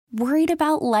Worried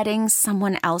about letting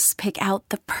someone else pick out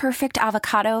the perfect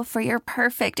avocado for your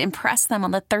perfect impress them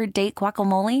on the third date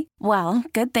guacamole? Well,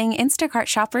 good thing Instacart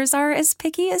shoppers are as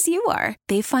picky as you are.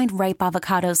 They find ripe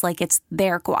avocados like it's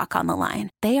their guac on the line.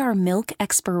 They are milk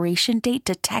expiration date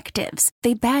detectives.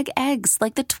 They bag eggs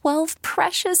like the 12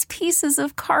 precious pieces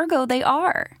of cargo they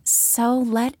are. So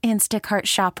let Instacart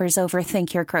shoppers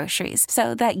overthink your groceries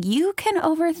so that you can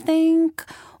overthink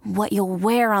what you'll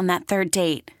wear on that third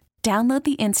date. Download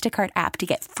the Instacart app to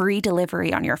get free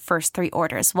delivery on your first 3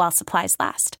 orders while supplies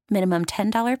last. Minimum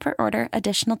 $10 per order.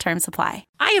 Additional terms apply.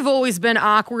 I have always been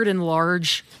awkward and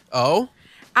large. Oh?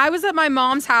 I was at my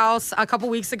mom's house a couple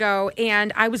weeks ago,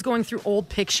 and I was going through old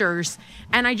pictures,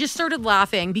 and I just started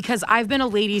laughing because I've been a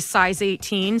ladies size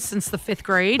 18 since the 5th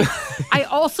grade. I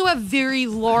also have very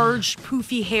large,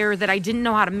 poofy hair that I didn't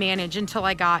know how to manage until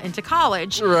I got into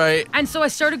college. Right. And so I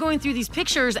started going through these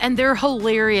pictures, and they're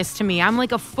hilarious to me. I'm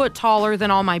like a foot taller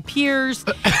than all my peers.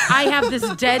 I have this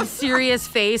dead serious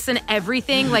face and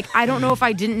everything. Like, I don't know if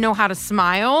I didn't know how to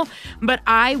smile, but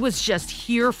I was just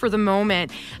here for the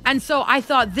moment. And so I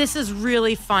thought, this is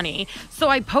really funny. So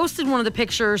I posted one of the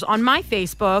pictures on my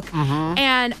Facebook,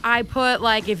 and I put,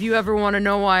 like, if you ever want to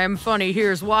know why I'm funny,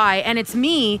 here's why. And it's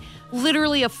me,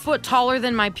 literally a foot taller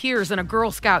than my peers in a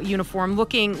Girl Scout uniform,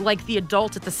 looking like the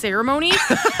adult at the ceremony.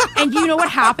 And you know what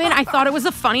happened? I thought it was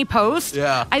a funny post.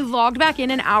 Yeah. I logged back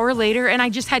in an hour later, and I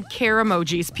just had care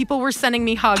emojis. People were sending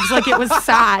me hugs like it was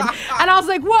sad. And I was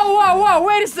like, whoa,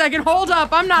 wait a second, hold up.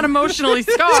 I'm not emotionally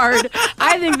scarred.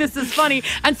 I think this is funny.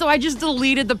 And so I just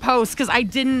deleted the post because I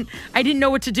didn't know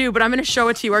what to do, but I'm going to show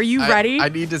it to you. Are you ready? I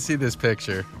need to see this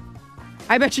picture.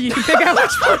 I bet you can pick out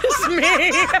which one is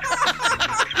me.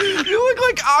 You look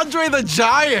like Andre the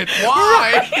Giant.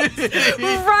 Why?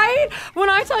 Right? When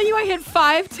I tell you I hit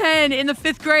 5'10" in the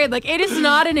 5th grade, like, it is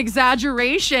not an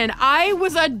exaggeration. I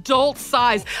was adult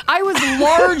size. I was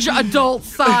large adult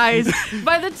size.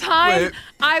 By the time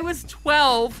I was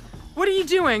 12, what are you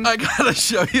doing? I gotta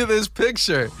show you this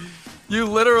picture. You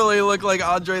literally look like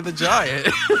Andre the Giant.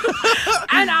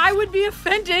 And I would be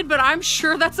offended, but I'm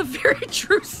sure that's a very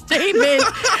true statement.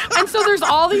 And so there's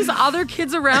all these other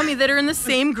kids around me that are in the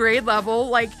same grade level,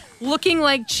 like, looking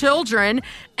like children.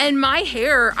 And my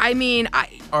hair, I mean,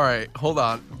 All right, hold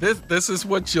on. This is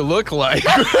what you look like.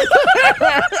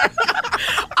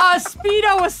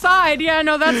 Speedo aside, yeah,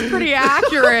 no, that's pretty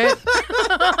accurate.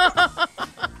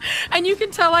 And you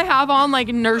can tell I have on, like,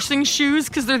 nursing shoes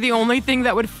because they're the only thing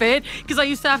that would fit, because I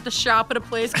used to have to shop at a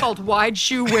place called Wide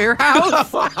Shoe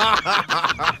Warehouse.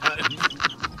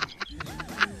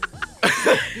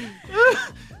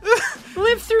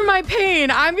 Live through my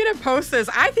pain. I'm going to post this.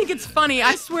 I think it's funny.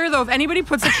 I swear, though, if anybody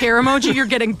puts a care emoji, you're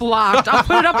getting blocked. I'll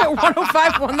put it up at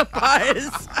 105.1 The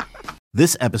Buzz.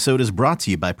 This episode is brought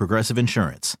to you by Progressive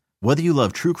Insurance. Whether you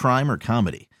love true crime or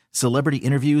comedy, celebrity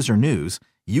interviews or news,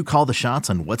 you call the shots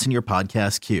on what's in your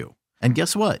podcast queue. And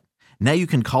guess what? Now you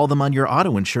can call them on your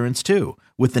auto insurance too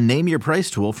with the Name Your Price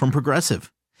tool from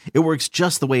Progressive. It works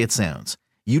just the way it sounds.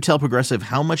 You tell Progressive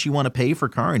how much you want to pay for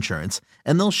car insurance,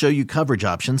 and they'll show you coverage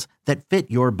options that fit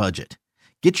your budget.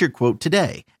 Get your quote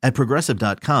today at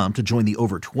Progressive.com to join the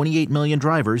over 28 million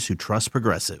drivers who trust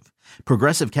Progressive.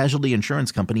 Progressive Casualty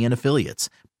Insurance Company and Affiliates.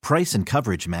 Price and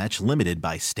coverage match limited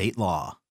by state law.